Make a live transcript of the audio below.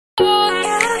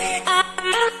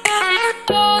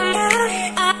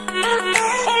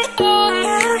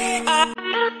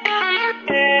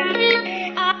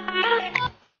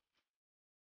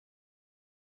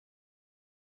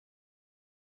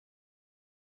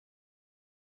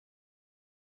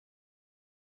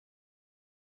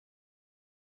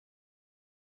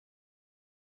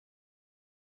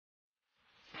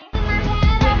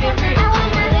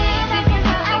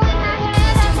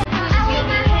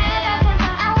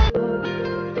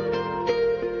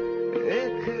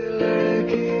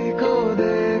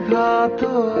तो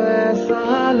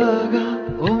ऐसा लगा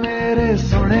ओ मेरे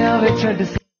सोनिया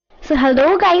विच। So hello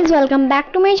guys, welcome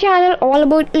back to my channel all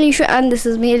about Alicia, and this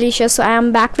is me Alicia. So I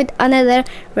am back with another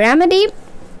remedy.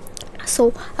 So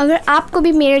अगर आपको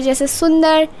भी मेरे जैसे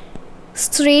सुंदर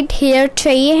स्ट्रेट हेयर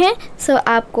चाहिए हैं, so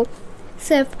आपको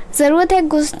सिर्फ ज़रूरत है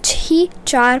कुछ ही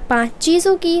 4-5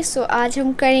 चीज़ों की। सो आज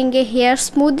हम करेंगे हेयर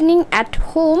स्मूथनिंग एट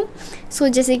होम। सो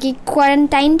जैसे कि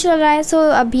क्वारंटाइन चल रहा है, सो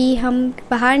अभी हम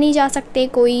बाहर नहीं जा सकते,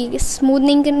 कोई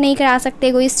स्मूथनिंग नहीं करा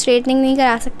सकते, कोई स्ट्रेटनिंग नहीं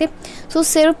करा सकते। सो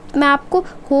सिर्फ मैं आपको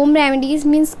होम रेमेडीज़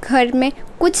मीन्स घर में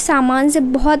कुछ सामान से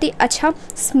बहुत ही अच्छा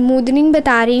स्मूथनिंग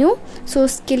बता रही हूँ। सो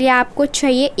उसके लिए आपको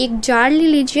चाहिए एक जार ले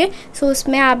लीजिए। सो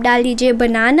उसमें आप डाल लीजिए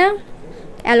बनाना,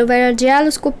 एलोवेरा जेल,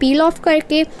 उसको पील ऑफ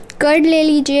करके कर्ड ले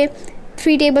लीजिए।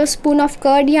 3 टेबलस्पून ऑफ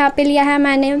कर्ड यहाँ पे लिया है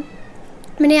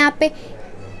मैंने यहाँ पे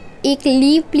एक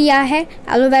लीफ लिया है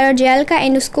एलोवेरा जेल का,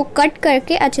 एंड उसको कट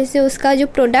करके अच्छे से उसका जो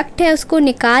प्रोडक्ट है उसको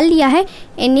निकाल लिया है।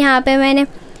 एंड यहाँ पे मैंने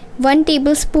 1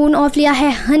 टेबलस्पून ऑफ लिया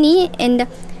है हनी, एंड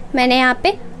मैंने यहाँ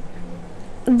पे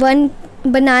 1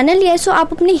 बनाना लिया है। सो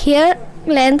आप अपनी हेयर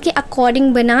लेंथ के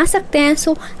अकॉर्डिंग बना सकते हैं।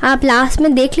 सो आप लास्ट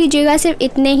में देख लीजिएगा, सिर्फ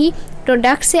इतने ही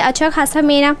प्रोडक्ट से अच्छा खासा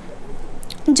मेरा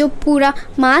जो पूरा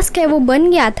मास्क है वो बन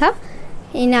गया था।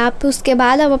 इन आप उसके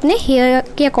बाद आप अपने हेयर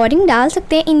के अकॉर्डिंग डाल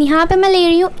सकते हैं। इन यहाँ पे मैं ले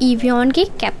रही हूँ एवियन के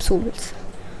कैप्सूल्स।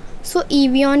 सो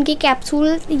एवियन के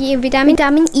कैप्सूल ये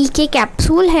विटामिन ई के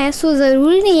कैप्सूल हैं। सो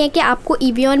ज़रूरी नहीं है कि आपको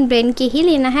एवियन ब्रांड के ही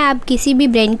लेना है, आप किसी भी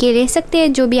ब्रांड के ले सकते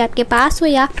हैं जो भी आपके पास हो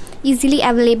या इजीली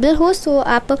अवेलेबल हो। सो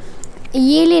आप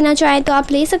ये लेना चाहें तो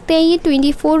आप ले सकते हैं। ये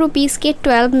 24 रुपीज़ के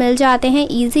 12 मिल जाते हैं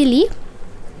ईज़िली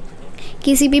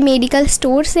किसी भी मेडिकल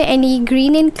स्टोर से, एंड ये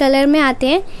ग्रीन इन कलर में आते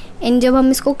हैं। एंड जब हम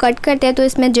इसको कट करते हैं तो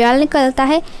इसमें जेल निकलता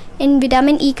है। एंड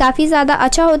विटामिन ई काफ़ी ज़्यादा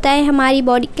अच्छा होता है हमारी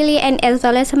बॉडी के लिए, एंड एज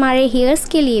वेल एज हमारे हेयर्स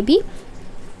के लिए भी।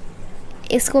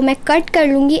 इसको मैं कट कर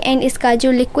लूँगी एंड इसका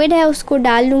जो लिक्विड है उसको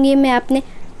डाल लूँगी मैं अपने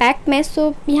पैक में।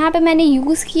 सो यहाँ पे मैंने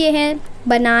यूज़ किए हैं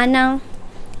बनाना,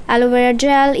 एलोवेरा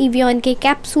जेल, एवियन के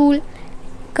कैप्सूल,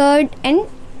 कर्ड एंड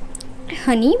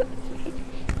हनी।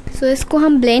 सो इसको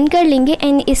हम ब्लेंड कर लेंगे।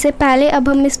 एंड इससे पहले अब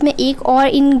हम इसमें एक और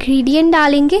इंग्रेडिएंट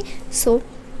डालेंगे। सो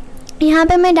यहाँ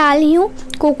पे मैं डाल रही हूँ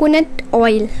कोकोनट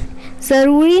ऑयल।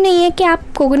 ज़रूरी नहीं है कि आप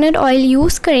कोकोनट ऑयल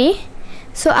यूज़ करें।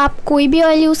 सो आप कोई भी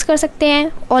ऑयल यूज़ कर सकते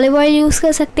हैं, ऑलिव ऑयल यूज़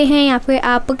कर सकते हैं, या फिर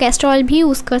आप कैस्टर ऑयल भी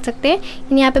यूज़ कर सकते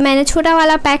हैं। यहाँ पे मैंने छोटा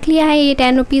वाला पैक लिया है, ये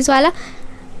 10 रुपीज़ वाला।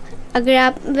 अगर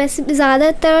आप वैसे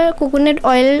ज़्यादातर कोकोनट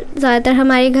ऑयल ज़्यादातर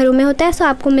हमारे घरों में होता है, सो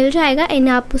आपको मिल जाएगा। एंड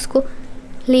आप उसको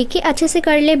लेके अच्छे से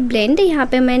कर ले ब्लेंड। यहाँ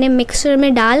पे मैंने मिक्सर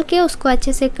में डाल के उसको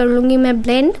अच्छे से कर लूँगी मैं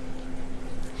ब्लेंड।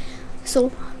 सो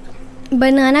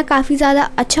बनाना काफ़ी ज़्यादा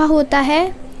अच्छा होता है,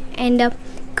 एंड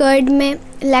कर्ड में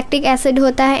लैक्टिक एसिड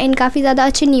होता है, एंड काफ़ी ज़्यादा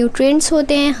अच्छे न्यूट्रिएंट्स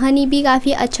होते हैं। हनी भी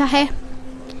काफ़ी अच्छा है।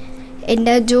 एंड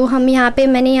जो हम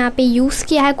मैंने यहाँ पे यूज़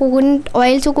किया है कोकोनट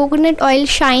ऑयल। जो कोकोनट ऑयल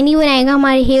शाइनी बनाएगा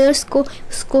हमारे हेयर्स को,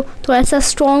 उसको थोड़ा सा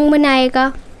स्ट्रॉन्ग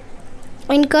बनाएगा।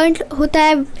 एंड कर्ड होता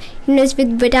है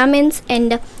विद विटामिन्स,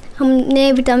 एंड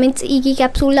हमने विटामिन ई की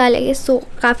कैप्सूल डाले। सो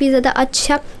काफ़ी ज़्यादा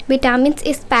अच्छा विटामिन्स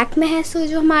इस पैक में है। सो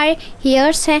जो हमारे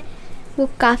हेयर्स हैं वो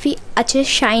काफ़ी अच्छे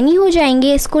शाइनी हो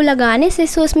जाएंगे इसको लगाने से।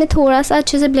 सो इसमें थोड़ा सा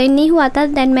अच्छे से ब्लेंड नहीं हुआ था,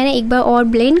 दैन मैंने एक बार और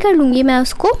ब्लेंड कर लूँगी मैं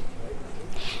उसको।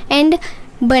 एंड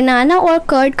बनाना और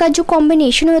कर्ड का जो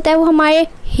कॉम्बिनेशन होता है वो हमारे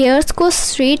हेयर्स को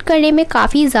स्ट्रेट करने में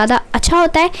काफ़ी ज़्यादा अच्छा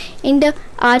होता है। एंड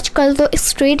आजकल तो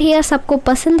स्ट्रेट हेयर सबको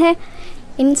पसंद है।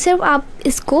 इन सिर्फ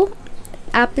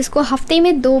आप इसको हफ्ते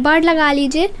में 2 बार लगा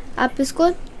लीजिए। आप इसको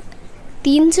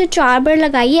 3 से 4 बार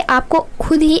लगाइए, आपको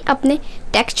खुद ही अपने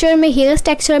टेक्सचर में, हेयर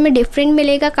टेक्सचर में डिफरेंट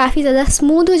मिलेगा। काफ़ी ज़्यादा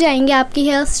स्मूथ हो जाएंगे आपके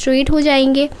हेयर, स्ट्रेट हो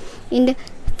जाएंगे, एंड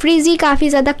फ्रीजी काफ़ी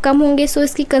ज़्यादा कम होंगे। सो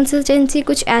इसकी कंसिस्टेंसी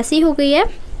कुछ ऐसी हो गई है।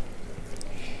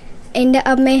 एंड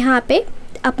अब मैं यहाँ पे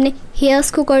अपने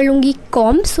हेयर्स को कर लूँगी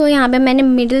कॉम्ब। सो यहाँ पे मैंने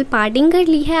मिडिल पार्टिंग कर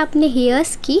ली है अपने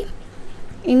हेयर्स की।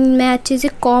 मैं अच्छे से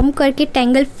कॉम्ब करके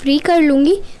टैंगल फ्री कर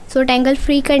लूँगी। सो टैंगल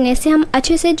फ्री करने से हम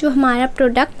अच्छे से जो हमारा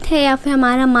प्रोडक्ट है या फिर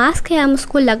हमारा मास्क है हम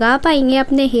उसको लगा पाएंगे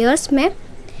अपने हेयर्स में।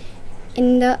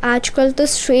 आजकल तो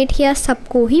स्ट्रेट हेयर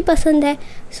सबको ही पसंद है।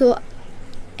 So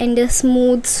and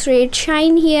smooth straight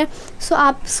shine hair. सो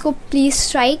आप इसको प्लीज़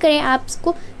ट्राई करें। आप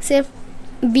इसको सिर्फ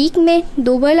वीक में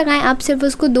 2 बार लगाएं। आप सिर्फ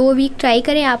उसको 2 वीक ट्राई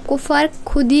करें, आपको फ़र्क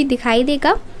खुद ही दिखाई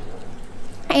देगा।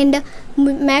 एंड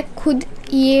मैं खुद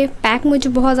ये पैक मुझे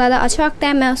बहुत ज़्यादा अच्छा लगता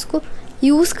है, मैं उसको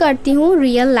यूज़ करती हूँ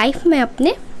रियल लाइफ में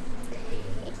अपने।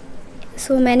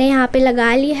 सो मैंने यहाँ पे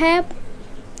लगा लिया है,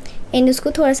 एंड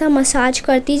उसको थोड़ा सा मसाज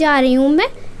करती जा रही हूँ मैं।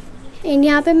 एंड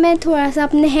यहाँ पे मैं थोड़ा सा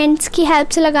अपने हैंड्स की हेल्प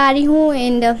से लगा रही हूँ,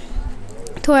 एंड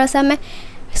थोड़ा सा मैं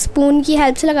स्पून की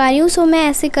हेल्प से लगा रही हूँ। सो मैं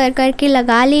ऐसे कर कर के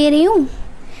लगा ले रही हूँ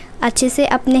अच्छे से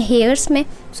अपने हेयर्स में।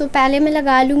 सो पहले मैं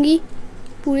लगा लूँगी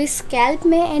पूरे स्कैल्प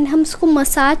में एंड हम इसको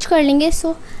मसाज कर लेंगे।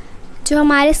 सो जो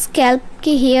हमारे स्कैल्प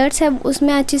के हेयर्स है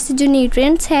उसमें अच्छे से जो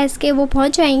न्यूट्रिएंट्स है इसके वो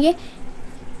पहुंच जाएंगे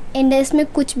एंड इसमें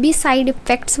कुछ भी साइड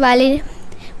इफ़ेक्ट्स वाले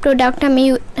प्रोडक्ट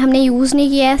हमने यूज़ नहीं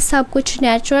किया है, सब कुछ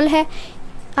नेचुरल है।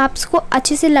 आप इसको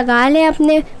अच्छे से लगा लें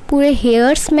अपने पूरे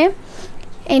हेयर्स में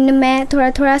एंड मैं थोड़ा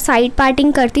थोड़ा साइड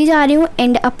पार्टिंग करती जा रही हूँ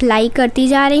एंड अप्लाई करती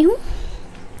जा रही हूँ।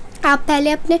 आप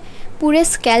पहले अपने पूरे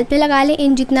स्कैल्प पे लगा लें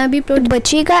एंड जितना भी प्रोडक्ट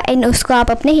बचेगा एंड उसको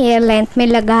आप अपने हेयर लेंथ में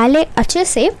लगा लें अच्छे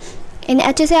से एंड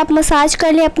अच्छे से आप मसाज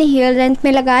कर लें, अपने हेयर लेंथ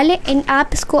में लगा लें एंड आप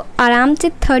इसको आराम से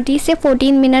 30 से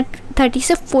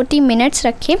 40 मिनट्स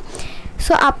रखें।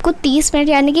 सो आपको 30 मिनट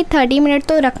यानी कि 30 मिनट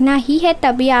तो रखना ही है,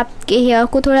 तभी आपके हेयर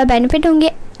को थोड़ा बेनिफिट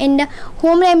होंगे। एंड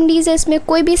होम रेमेडीज़ है, इसमें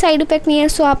कोई भी साइड इफ़ेक्ट नहीं है,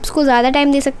 सो आप इसको ज़्यादा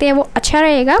टाइम दे सकते हैं, वो अच्छा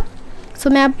रहेगा। सो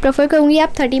मैं आप प्रेफर करूँगी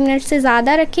आप 30 मिनट से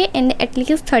ज़्यादा रखें एंड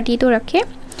एटलीस्ट 30 तो रखें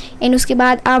एंड उसके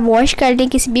बाद आप वॉश कर लें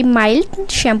किसी भी माइल्ड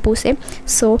शैम्पू से।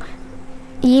 सो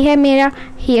ये है मेरा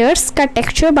हेयर्स का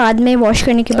टेक्सचर बाद में वॉश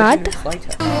करने के बाद।